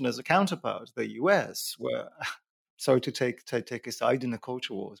 You mentioned as a counterpart the US, where. Sorry to take a side in the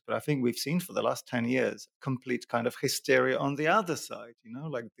culture wars, but I think we've seen for the last 10 years complete kind of hysteria on the other side.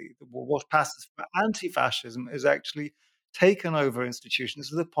 Like what passes for anti-fascism is actually taken over institutions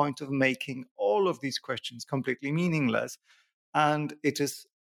to the point of making all of these questions completely meaningless. And it is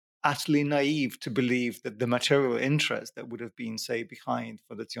utterly naive to believe that the material interest that would have been, say, behind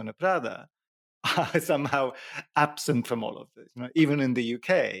Fondazione Prada are somehow absent from all of this. Even in the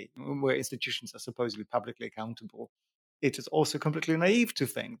UK, where institutions are supposedly publicly accountable, it is also completely naive to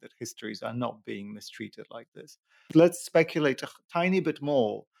think that histories are not being mistreated like this. Let's speculate a tiny bit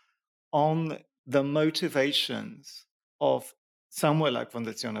more on the motivations of somewhere like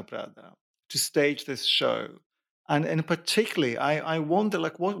Fondazione Prada to stage this show And particularly, I wonder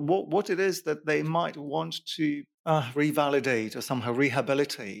like what it is that they might want to revalidate or somehow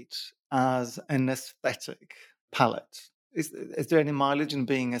rehabilitate as an aesthetic palette. Is there any mileage in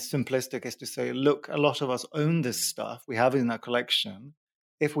being as simplistic as to say, look, a lot of us own this stuff, we have it in our collection.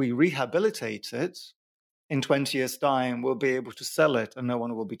 If we rehabilitate it, in 20 years' time, we'll be able to sell it and no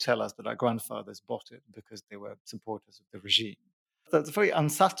one will tell us that our grandfathers bought it because they were supporters of the regime. That's very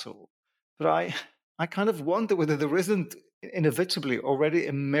unsubtle. But I kind of wonder whether there isn't inevitably already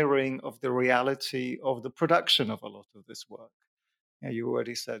a mirroring of the reality of the production of a lot of this work. You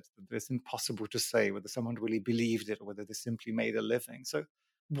already said that it's impossible to say whether someone really believed it or whether they simply made a living. So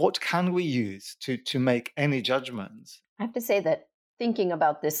what can we use to make any judgments? I have to say that thinking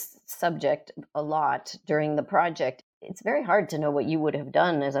about this subject a lot during the project, it's very hard to know what you would have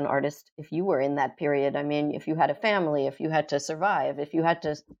done as an artist if you were in that period. I mean, if you had a family, if you had to survive, if you had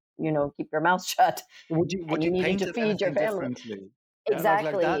to, keep your mouth shut, would you you needed paint to it feed your anything family. differently?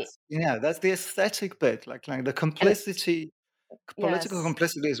 Exactly. That's the aesthetic bit. Like the complicity, political Yes.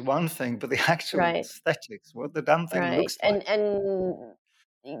 complicity is one thing, but the actual Right. aesthetics, what the damn thing Right. looks like.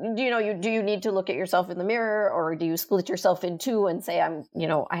 And do you need to look at yourself in the mirror, or do you split yourself in two and say,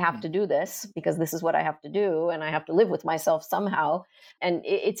 I have to do this because this is what I have to do and I have to live with myself somehow. And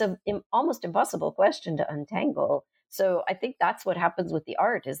it's a almost impossible question to untangle. So I think that's what happens with the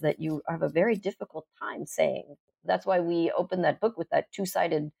art, is that you have a very difficult time saying. That's why we opened that book with that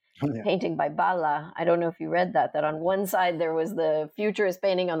two-sided painting by Balla. I don't know if you read that on one side there was the futurist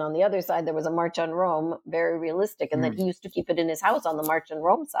painting, and on the other side there was a March on Rome, very realistic, and then he used to keep it in his house on the March on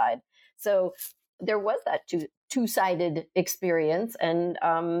Rome side. So there was that two-sided experience, and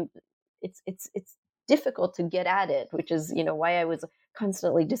it's difficult to get at it, which is why I was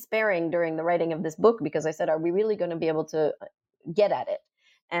constantly despairing during the writing of this book, because I said, are we really going to be able to get at it?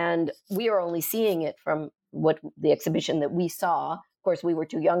 And we are only seeing it from what the exhibition that we saw. Of course, we were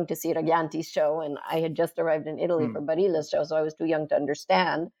too young to see Ragianti's show, and I had just arrived in Italy for Barilla's show, so I was too young to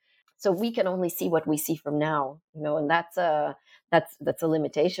understand. So we can only see what we see from now, and that's a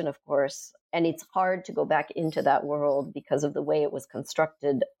limitation, of course. And it's hard to go back into that world because of the way it was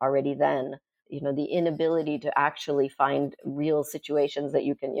constructed already then. The inability to actually find real situations that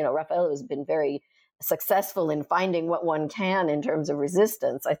you can, Raffaele has been very successful in finding what one can in terms of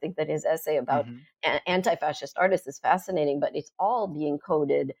resistance. I think that his essay about anti-fascist artists is fascinating, but it's all being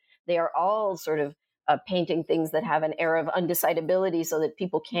coded. They are all sort of painting things that have an air of undecidability so that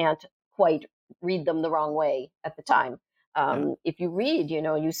people can't quite read them the wrong way at the time. If you read,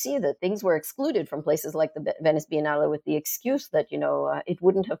 you see that things were excluded from places like the Venice Biennale with the excuse that, it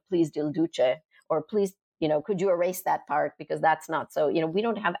wouldn't have pleased Il Duce, or please, could you erase that part because that's not so, we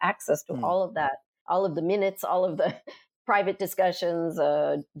don't have access to all of that, all of the minutes, all of the private discussions.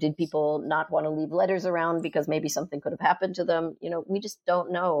 Did people not want to leave letters around because maybe something could have happened to them? We just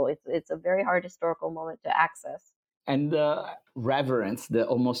don't know. It's a very hard historical moment to access. And reverence, the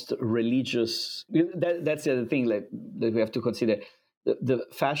almost religious, that's the other thing that we have to consider. The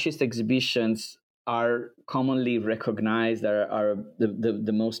fascist exhibitions are commonly recognized, are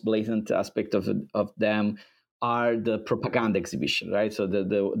the most blatant aspect of them are the propaganda exhibition, right? So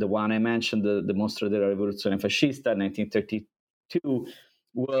the one I mentioned, the Mostra della Rivoluzione Fascista, 1932,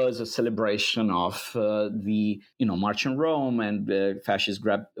 was a celebration of the March on Rome and fascist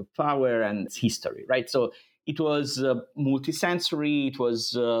grab of power and its history, right? So it was multisensory, it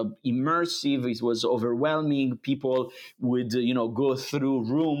was immersive, it was overwhelming. People would, go through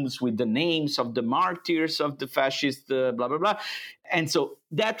rooms with the names of the martyrs of the fascist, blah, blah, blah. And so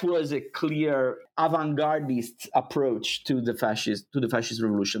that was a clear avant-gardist approach to the fascist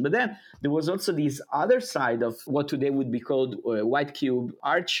revolution. But then there was also this other side of what today would be called white cube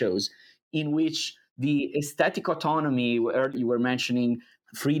art shows, in which the aesthetic autonomy, where you were mentioning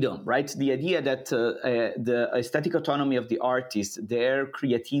freedom, right? The idea that the aesthetic autonomy of the artist, their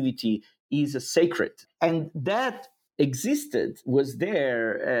creativity is sacred. And that existed, was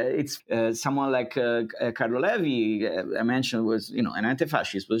there. It's someone like Carlo Levi, I mentioned, was, an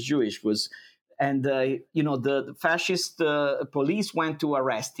anti-fascist, was Jewish, and the fascist police went to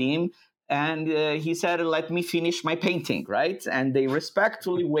arrest him. And he said, let me finish my painting, right? And they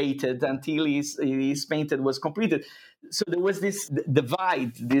respectfully waited until his painting was completed. So there was this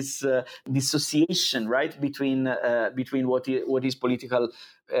divide, this dissociation, right, between what is political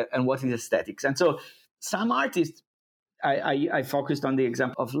and what is aesthetics. And so some artists, I focused on the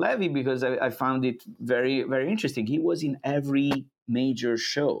example of Levi because I found it very, very interesting. He was in every major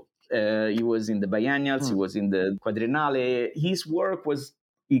show. He was in the biennials, he was in the quadriennale. His work was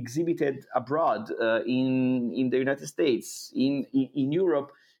exhibited abroad in the United States, in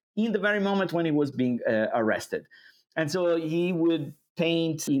Europe, in the very moment when he was being arrested. And so he would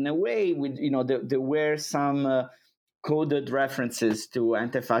paint in a way with, there were some coded references to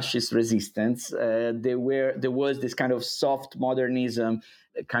anti-fascist resistance. There was this kind of soft modernism,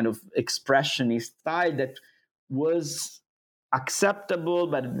 kind of expressionist style that was acceptable,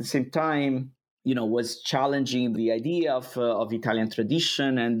 but at the same time, was challenging the idea of Italian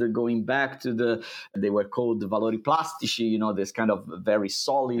tradition and going back to they were called the valori plastici, this kind of very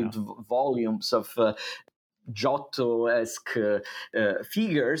solid volumes of Giotto-esque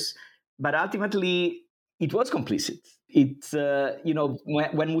figures. But ultimately, it was complicit.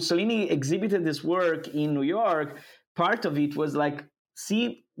 When Mussolini exhibited this work in New York, part of it was like,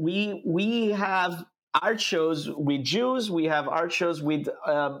 see, we have art shows with Jews, we have art shows with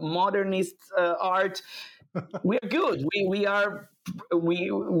modernist art. We are good. We are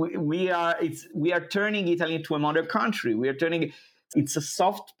turning Italy into a modern country. It's a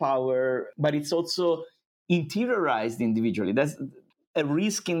soft power, but it's also interiorized individually. That's a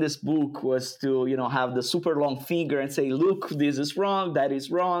risk in this book, was to have the super long finger and say, look, this is wrong, that is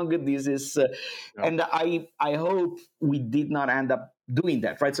wrong, this is and I hope we did not end up doing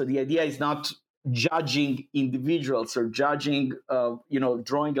that, right? So the idea is not judging individuals or judging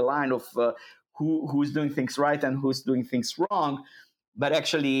drawing a line of who's doing things right and who's doing things wrong, but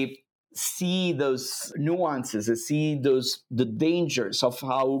actually see those nuances and see the dangers of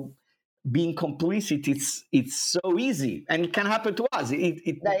how being complicit, it's so easy, and it can happen to us.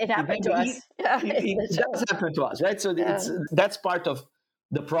 It happened to us. It does happen to us, right? So that's part of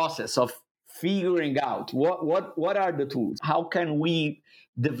the process of figuring out what are the tools. How can we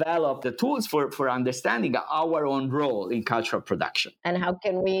develop the tools for understanding our own role in cultural production? And how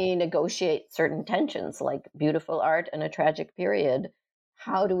can we negotiate certain tensions, like beautiful art and a tragic period?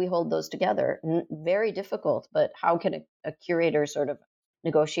 How do we hold those together? Very difficult, but how can a curator sort of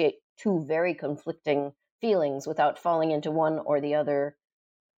negotiate two very conflicting feelings without falling into one or the other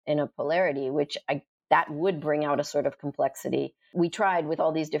in a polarity, that would bring out a sort of complexity. We tried with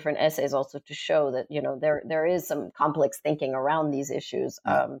all these different essays also to show that, there is some complex thinking around these issues.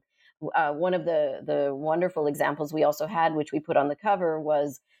 One of the wonderful examples we also had, which we put on the cover,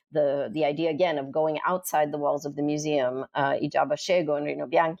 was the idea, again, of going outside the walls of the museum, I Giabashego and Rino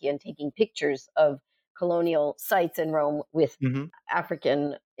Bianchi, and taking pictures of colonial sites in Rome with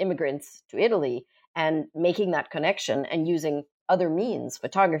African immigrants to Italy, and making that connection and using other means,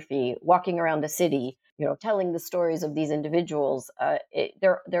 photography, walking around a city, telling the stories of these individuals.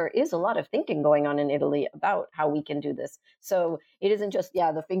 There is a lot of thinking going on in Italy about how we can do this. So it isn't just,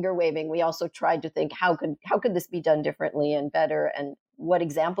 the finger waving. We also tried to think, how could this be done differently and better? And what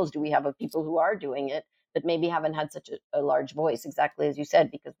examples do we have of people who are doing it, but maybe haven't had such a large voice, exactly as you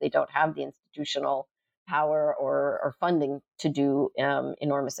said, because they don't have the institutional power or funding to do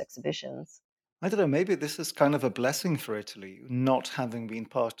enormous exhibitions. I don't know, maybe this is kind of a blessing for Italy, not having been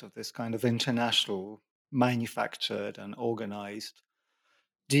part of this kind of international, manufactured and organized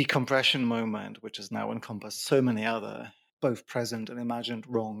decompression moment, which has now encompassed so many other, both present and imagined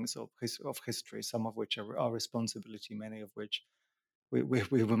wrongs of history, some of which are our responsibility, many of which we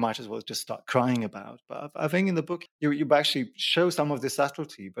might as well just start crying about. But I think in the book, you actually show some of the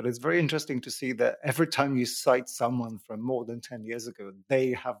subtlety, but it's very interesting to see that every time you cite someone from more than 10 years ago,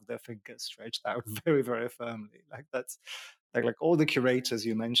 they have their fingers stretched out very, very firmly. Like that's like all the curators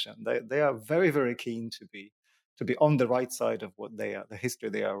you mentioned, they are very, very keen to be on the right side of what they are, the history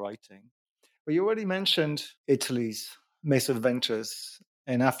they are writing. But you already mentioned Italy's misadventures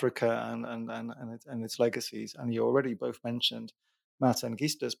in Africa and its legacies, and you already both mentioned Matt and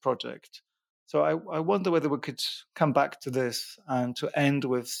Gista's project. So I wonder whether we could come back to this and to end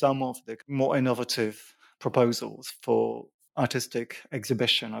with some of the more innovative proposals for artistic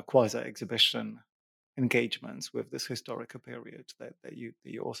exhibition or quasi-exhibition engagements with this historical period that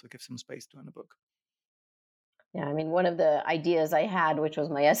you also give some space to in the book. Yeah, I mean, one of the ideas I had, which was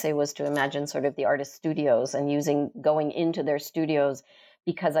my essay, was to imagine sort of the artist studios and going into their studios,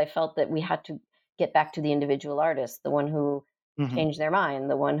 because I felt that we had to get back to the individual artist, the one who changed their mind,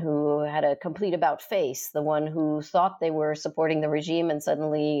 the one who had a complete about face, the one who thought they were supporting the regime and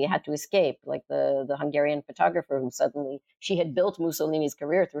suddenly had to escape, like the Hungarian photographer who suddenly, she had built Mussolini's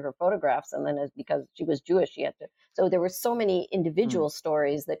career through her photographs, and then because she was Jewish, she had to. So there were so many individual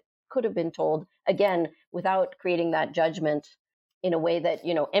stories that could have been told, again, without creating that judgment in a way that,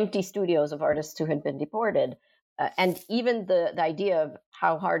 empty studios of artists who had been deported. And even the idea of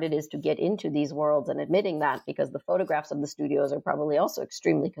how hard it is to get into these worlds and admitting that, because the photographs of the studios are probably also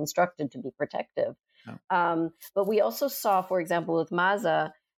extremely constructed to be protective. Oh. But we also saw, for example, with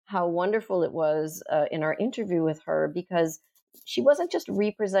Maza, how wonderful it was in our interview with her, because she wasn't just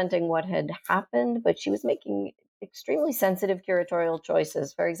representing what had happened, but she was making extremely sensitive curatorial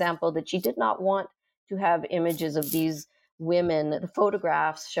choices. For example, that she did not want to have images of these women, the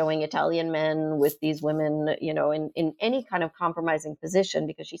photographs showing Italian men with these women, in any kind of compromising position,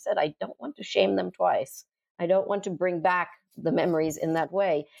 because she said, I don't want to shame them twice. I don't want to bring back the memories in that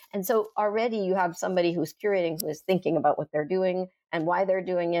way. And so already you have somebody who's curating, who is thinking about what they're doing and why they're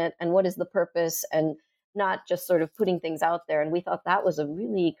doing it and what is the purpose, and not just sort of putting things out there. And we thought that was a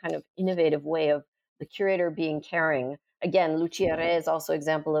really kind of innovative way of the curator being caring. Again, Lucia Re is also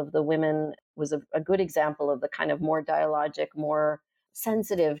example of the women, was a good example of the kind of more dialogic, more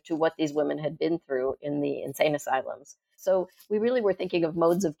sensitive to what these women had been through in the insane asylums. So we really were thinking of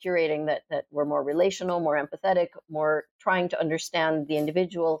modes of curating that were more relational, more empathetic, more trying to understand the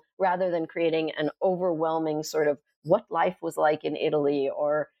individual, rather than creating an overwhelming sort of what life was like in Italy,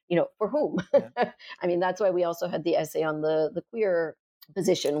 or, for whom. Yeah. I mean, that's why we also had the essay on the queer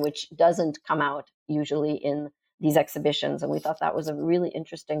position, which doesn't come out usually in these exhibitions. And we thought that was a really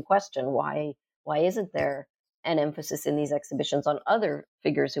interesting question. Why isn't there an emphasis in these exhibitions on other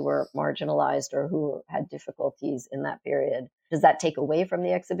figures who were marginalized or who had difficulties in that period? Does that take away from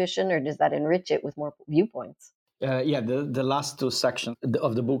the exhibition, or does that enrich it with more viewpoints? The last two sections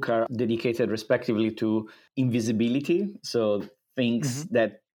of the book are dedicated respectively to invisibility. So things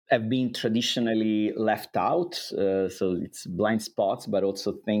that have been traditionally left out. So it's blind spots, but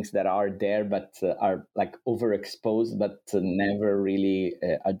also things that are there, but are like overexposed, but never really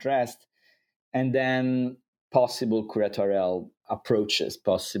addressed. And then possible curatorial approaches,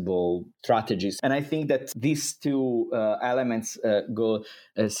 possible strategies. And I think that these two elements go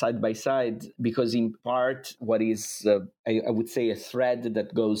side by side, because in part, what is, I would say, a thread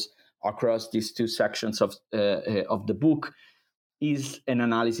that goes across these two sections of the book is an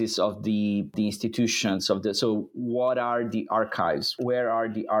analysis of the institutions of the. So what are the archives? Where are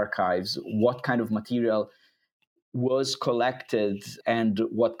the archives? What kind of material was collected and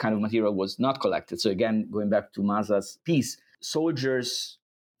what kind of material was not collected? So again, going back to Masa's piece, soldiers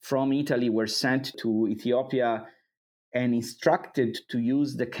from Italy were sent to Ethiopia and instructed to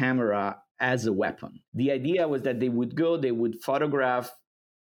use the camera as a weapon. The idea was that they would go, they would photograph,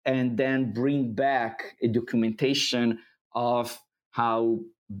 and then bring back a documentation of how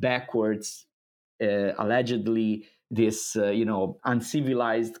backwards, allegedly, this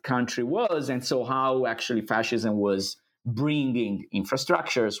uncivilized country was, and so how actually fascism was bringing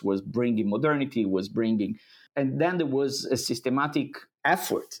infrastructures, was bringing modernity, was bringing. And then there was a systematic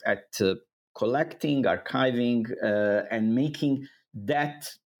effort at collecting, archiving, and making that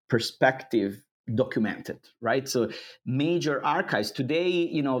perspective documented, right? So major archives today,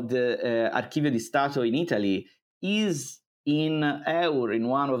 the Archivio di Stato in Italy is in Eur, in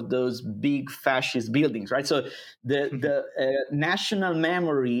one of those big fascist buildings, right? So the national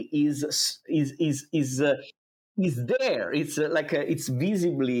memory is there. It's it's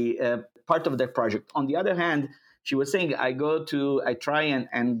visibly part of the project. On the other hand, she was saying, I try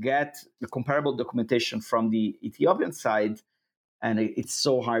and get the comparable documentation from the Ethiopian side, and it's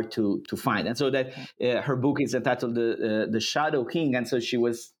so hard to find. And so that her book is entitled The Shadow King. And so she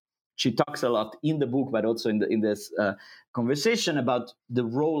talks a lot in the book, but also in this conversation about the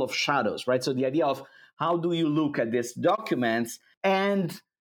role of shadows, right? So the idea of how do you look at these documents and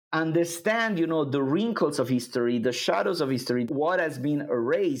understand, the wrinkles of history, the shadows of history, what has been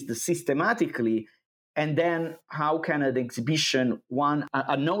erased systematically, and then how can an exhibition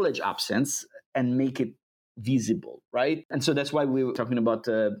acknowledge absence and make it visible, right? And so that's why we were talking about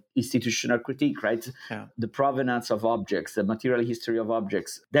institutional critique, right? Yeah. The provenance of objects, the material history of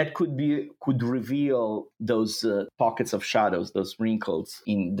objects, that could reveal those pockets of shadows, those wrinkles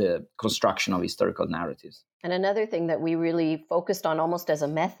in the construction of historical narratives. And another thing that we really focused on almost as a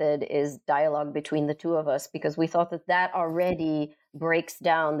method is dialogue between the two of us, because we thought that already breaks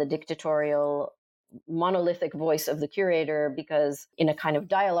down the dictatorial monolithic voice of the curator, because in a kind of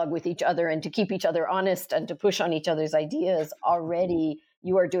dialogue with each other and to keep each other honest and to push on each other's ideas, already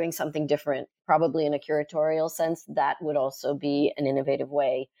you are doing something different. Probably in a curatorial sense, that would also be an innovative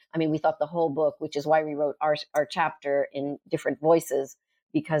way. I mean, we thought the whole book, which is why we wrote our chapter in different voices,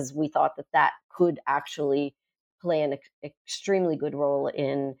 because we thought that could actually play an extremely good role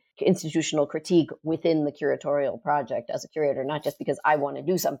in institutional critique within the curatorial project as a curator, not just because I want to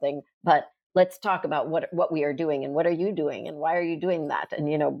do something, but let's talk about what we are doing and what are you doing and why are you doing that?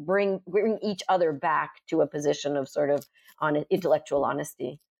 And, bring each other back to a position of sort of intellectual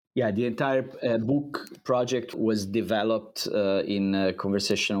honesty. Yeah, the entire book project was developed in a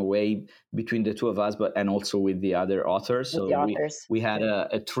conversational way between the two of us, and also with the other authors. We had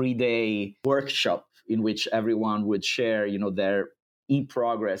a 3-day workshop in which everyone would share, their in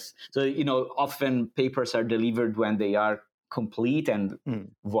progress. So, often papers are delivered when they are complete, and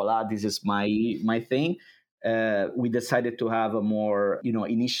voila, this is my thing. We decided to have a more,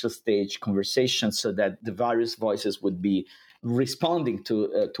 initial stage conversation so that the various voices would be responding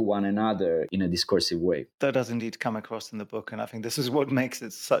to one another in a discursive way. That does indeed come across in the book, and I think this is what makes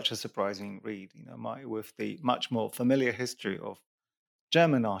it such a surprising read. With the much more familiar history of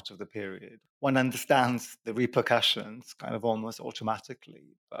German art of the period, one understands the repercussions kind of almost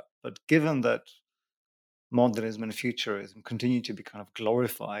automatically. But given that modernism and futurism continue to be kind of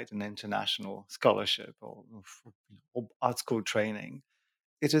glorified in international scholarship or art school training,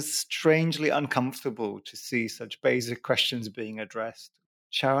 it is strangely uncomfortable to see such basic questions being addressed.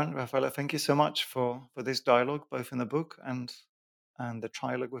 Sharon, Raffaele, thank you so much for this dialogue, both in the book and the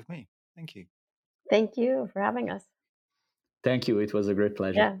trialogue with me. Thank you. Thank you for having us. Thank you. It was a great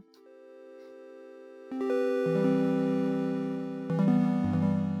pleasure. Yeah.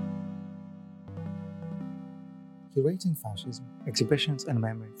 Curating Fascism, Exhibitions and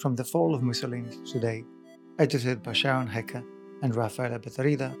Memory from the Fall of Mussolini to Today, edited by Sharon and Raffaele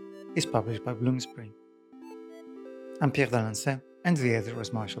Bedarida, is published by Bloomsbury. I'm Pierre Delancey, and the editor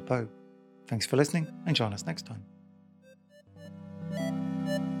is Marshall Poe. Thanks for listening, and join us next time.